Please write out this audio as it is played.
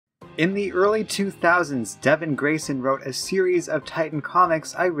In the early 2000s, Devin Grayson wrote a series of Titan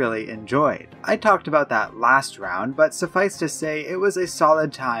comics I really enjoyed. I talked about that last round, but suffice to say it was a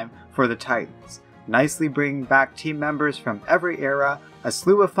solid time for the Titans, nicely bringing back team members from every era, a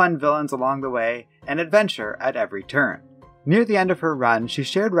slew of fun villains along the way, and adventure at every turn. Near the end of her run, she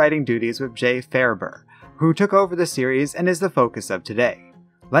shared writing duties with Jay Faerber, who took over the series and is the focus of today.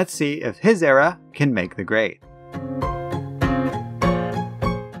 Let's see if his era can make the grade.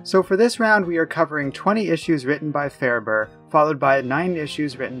 So for this round, we are covering 20 issues written by Faerber, followed by 9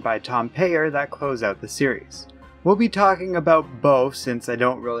 issues written by Tom Peyer that close out the series. We'll be talking about both since I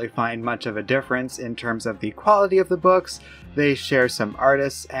don't really find much of a difference in terms of the quality of the books. They share some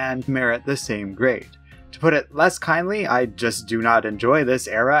artists and merit the same grade. To put it less kindly, I just do not enjoy this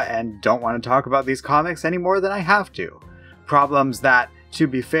era and don't want to talk about these comics any more than I have to. Problems that, to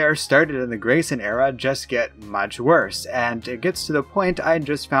be fair, started in the Grayson era just get much worse, and it gets to the point I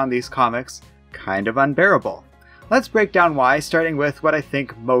just found these comics kind of unbearable. Let's break down why, starting with what I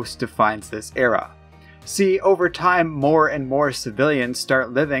think most defines this era. See, over time, more and more civilians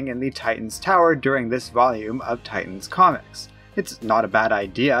start living in the Titans Tower during this volume of Titans comics. It's not a bad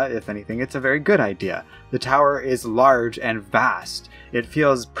idea, if anything, it's a very good idea. The tower is large and vast. It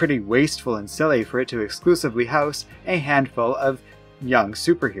feels pretty wasteful and silly for it to exclusively house a handful of young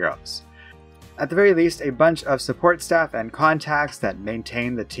superheroes. At the very least, a bunch of support staff and contacts that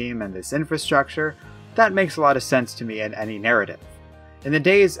maintain the team and this infrastructure, that makes a lot of sense to me in any narrative. In the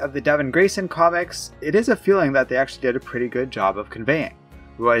days of the Devin Grayson comics, it is a feeling that they actually did a pretty good job of conveying.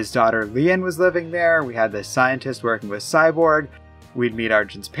 Roy's daughter Lian was living there, we had this scientist working with Cyborg, we'd meet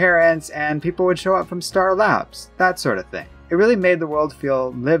Argent's parents, and people would show up from Star Labs, that sort of thing. It really made the world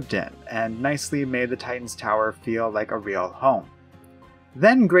feel lived in, and nicely made the Titans Tower feel like a real home.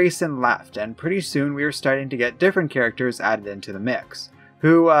 Then Grayson left, and pretty soon we were starting to get different characters added into the mix.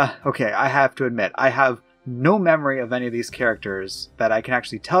 Who, okay, I have to admit, I have no memory of any of these characters that I can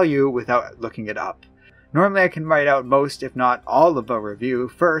actually tell you without looking it up. Normally I can write out most, if not all, of a review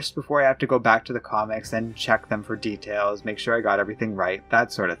first before I have to go back to the comics and check them for details, make sure I got everything right,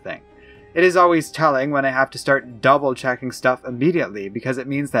 that sort of thing. It is always telling when I have to start double checking stuff immediately, because it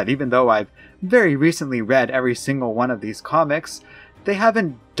means that even though I've very recently read every single one of these comics, they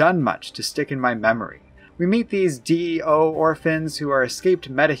haven't done much to stick in my memory. We meet these DEO orphans who are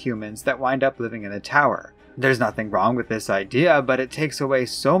escaped metahumans that wind up living in the tower. There's nothing wrong with this idea, but it takes away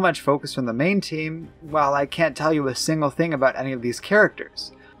so much focus from the main team, while I can't tell you a single thing about any of these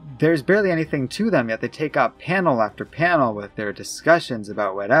characters. There's barely anything to them, yet they take up panel after panel with their discussions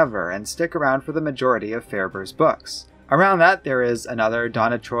about whatever, and stick around for the majority of Faerber's books. Around that, there is another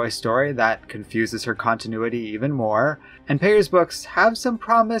Donna Troy story that confuses her continuity even more, and Peyer's books have some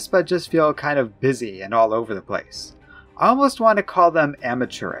promise but just feel kind of busy and all over the place. I almost want to call them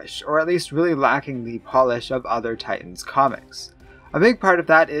amateurish, or at least really lacking the polish of other Titans comics. A big part of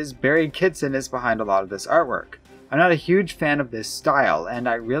that is Barry Kitson is behind a lot of this artwork. I'm not a huge fan of this style, and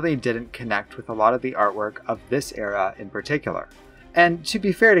I really didn't connect with a lot of the artwork of this era in particular. And to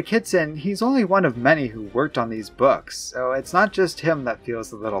be fair to Kitson, he's only one of many who worked on these books, so it's not just him that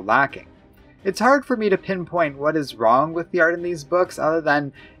feels a little lacking. It's hard for me to pinpoint what is wrong with the art in these books other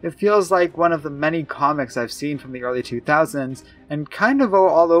than it feels like one of the many comics I've seen from the early 2000s and kind of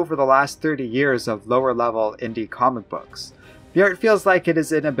all over the last 30 years of lower level indie comic books. The art feels like it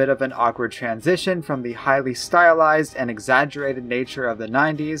is in a bit of an awkward transition from the highly stylized and exaggerated nature of the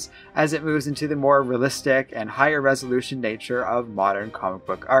 90s as it moves into the more realistic and higher resolution nature of modern comic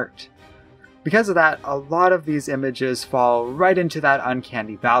book art. Because of that, a lot of these images fall right into that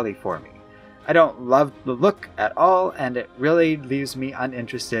uncanny valley for me. I don't love the look at all, and it really leaves me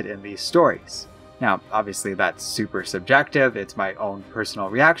uninterested in these stories. Now, obviously that's super subjective, it's my own personal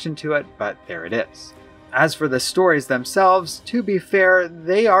reaction to it, but there it is. As for the stories themselves, to be fair,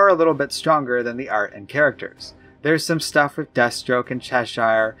 they are a little bit stronger than the art and characters. There's some stuff with Deathstroke and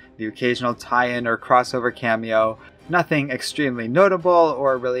Cheshire, the occasional tie-in or crossover cameo, nothing extremely notable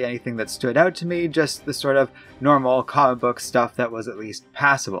or really anything that stood out to me, just the sort of normal comic book stuff that was at least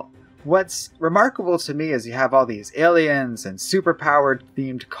passable. What's remarkable to me is you have all these aliens and superpowered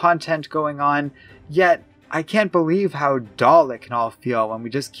themed content going on, yet I can't believe how dull it can all feel when we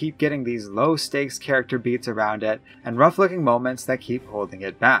just keep getting these low-stakes character beats around it and rough-looking moments that keep holding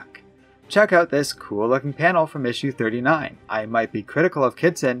it back. Check out this cool-looking panel from issue 39. I might be critical of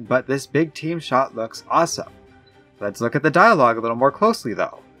Kitson, but this big team shot looks awesome. Let's look at the dialogue a little more closely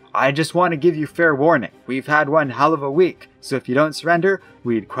though. I just want to give you fair warning. We've had one hell of a week, so if you don't surrender,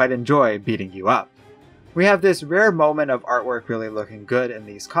 we'd quite enjoy beating you up. We have this rare moment of artwork really looking good in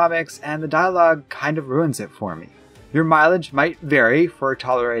these comics, and the dialogue kind of ruins it for me. Your mileage might vary for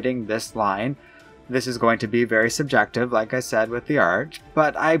tolerating this line. This is going to be very subjective, like I said with the art,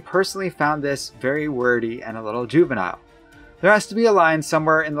 but I personally found this very wordy and a little juvenile. There has to be a line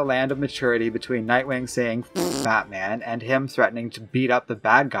somewhere in the land of maturity between Nightwing saying Batman and him threatening to beat up the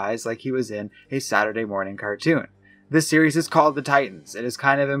bad guys like he was in a Saturday morning cartoon. This series is called The Titans. It is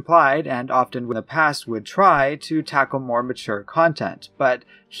kind of implied, and often in the past would try, to tackle more mature content. But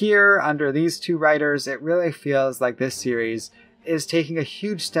here, under these two writers, it really feels like this series is taking a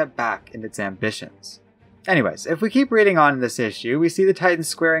huge step back in its ambitions. Anyways, if we keep reading on in this issue, we see the Titans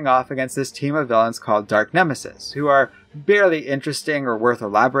squaring off against this team of villains called Dark Nemesis, who are barely interesting or worth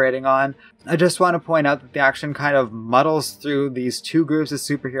elaborating on. I just want to point out that the action kind of muddles through these two groups of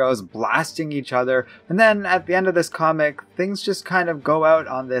superheroes blasting each other, and then at the end of this comic, things just kind of go out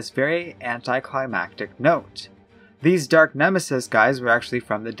on this very anticlimactic note. These Dark Nemesis guys were actually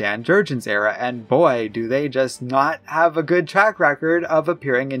from the Dan Jurgens era, and boy, do they just not have a good track record of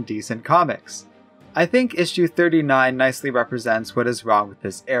appearing in decent comics. I think issue 39 nicely represents what is wrong with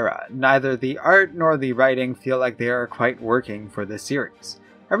this era. Neither the art nor the writing feel like they are quite working for the series.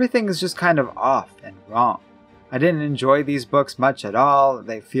 Everything is just kind of off and wrong. I didn't enjoy these books much at all.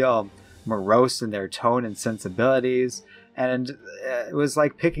 They feel morose in their tone and sensibilities, and it was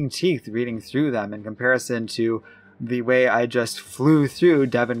like picking teeth reading through them in comparison to the way I just flew through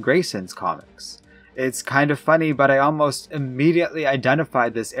Devin Grayson's comics. It's kind of funny, but I almost immediately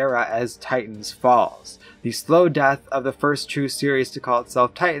identified this era as Titans Falls, the slow death of the first true series to call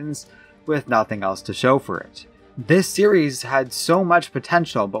itself Titans, with nothing else to show for it. This series had so much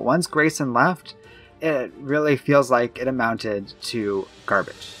potential, but once Grayson left, it really feels like it amounted to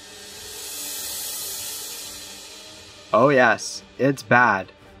garbage. Oh yes, it's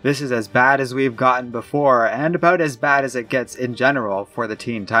bad. This is as bad as we've gotten before, and about as bad as it gets in general for the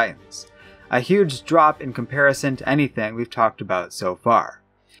Teen Titans. A huge drop in comparison to anything we've talked about so far.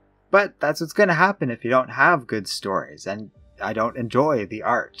 But that's what's going to happen if you don't have good stories, and I don't enjoy the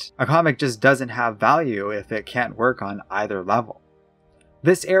art. A comic just doesn't have value if it can't work on either level.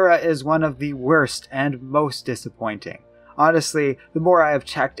 This era is one of the worst and most disappointing. Honestly, the more I have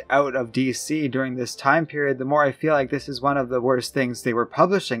checked out of DC during this time period, the more I feel like this is one of the worst things they were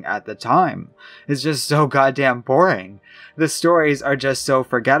publishing at the time. It's just so goddamn boring. The stories are just so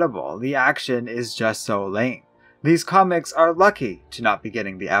forgettable. The action is just so lame. These comics are lucky to not be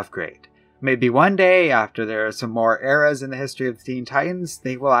getting the F grade. Maybe one day, after there are some more eras in the history of the Teen Titans,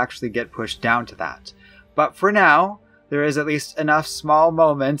 they will actually get pushed down to that. But for now, there is at least enough small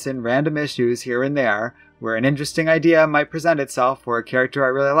moments in random issues here and there where an interesting idea might present itself or a character I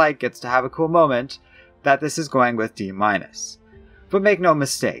really like gets to have a cool moment, that this is going with D-. But make no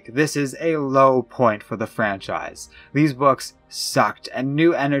mistake, this is a low point for the franchise. These books sucked and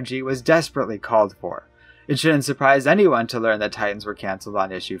new energy was desperately called for. It shouldn't surprise anyone to learn that Titans were cancelled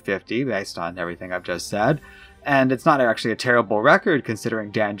on issue 50 based on everything I've just said, and it's not actually a terrible record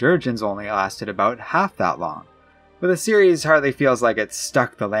considering Dan Jurgens only lasted about half that long. But the series hardly feels like it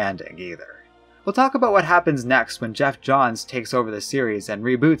stuck the landing either. We'll talk about what happens next when Jeff Johns takes over the series and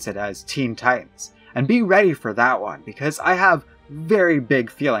reboots it as Teen Titans. And be ready for that one, because I have very big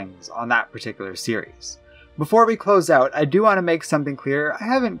feelings on that particular series. Before we close out, I do want to make something clear I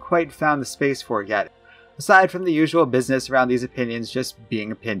haven't quite found the space for yet. Aside from the usual business around these opinions just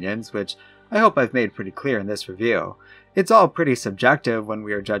being opinions, which I hope I've made pretty clear in this review, it's all pretty subjective when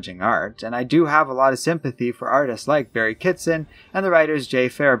we are judging art, and I do have a lot of sympathy for artists like Barry Kitson and the writers Jay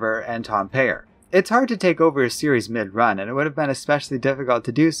Faerber and Tom Peyer. It's hard to take over a series mid-run, and it would have been especially difficult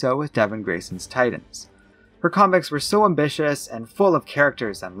to do so with Devin Grayson's Titans. Her comics were so ambitious and full of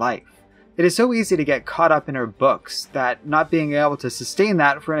characters and life. It is so easy to get caught up in her books that not being able to sustain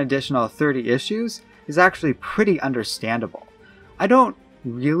that for an additional 30 issues is actually pretty understandable. I don't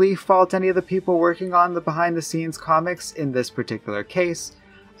really fault any of the people working on the behind-the-scenes comics in this particular case,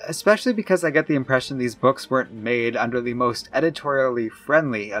 especially because I get the impression these books weren't made under the most editorially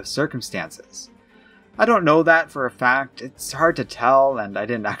friendly of circumstances. I don't know that for a fact, it's hard to tell, and I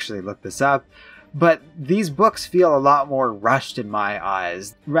didn't actually look this up, but these books feel a lot more rushed in my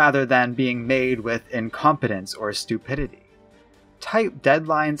eyes, rather than being made with incompetence or stupidity. Tight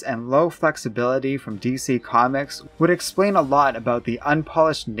deadlines and low flexibility from DC Comics would explain a lot about the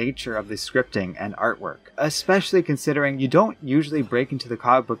unpolished nature of the scripting and artwork, especially considering you don't usually break into the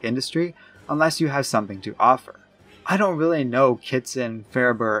comic book industry unless you have something to offer. I don't really know Kitson,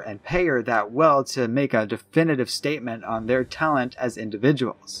 Faerber, and Peyer that well to make a definitive statement on their talent as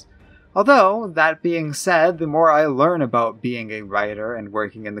individuals. Although, that being said, the more I learn about being a writer and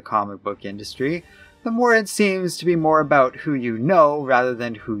working in the comic book industry, the more it seems to be more about who you know rather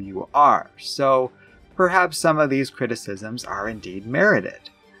than who you are. So, perhaps some of these criticisms are indeed merited.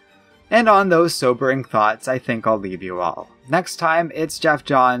 And on those sobering thoughts, I think I'll leave you all. Next time, it's Geoff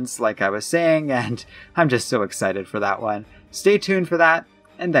Johns, like I was saying, and I'm just so excited for that one. Stay tuned for that,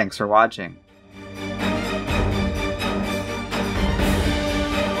 and thanks for watching.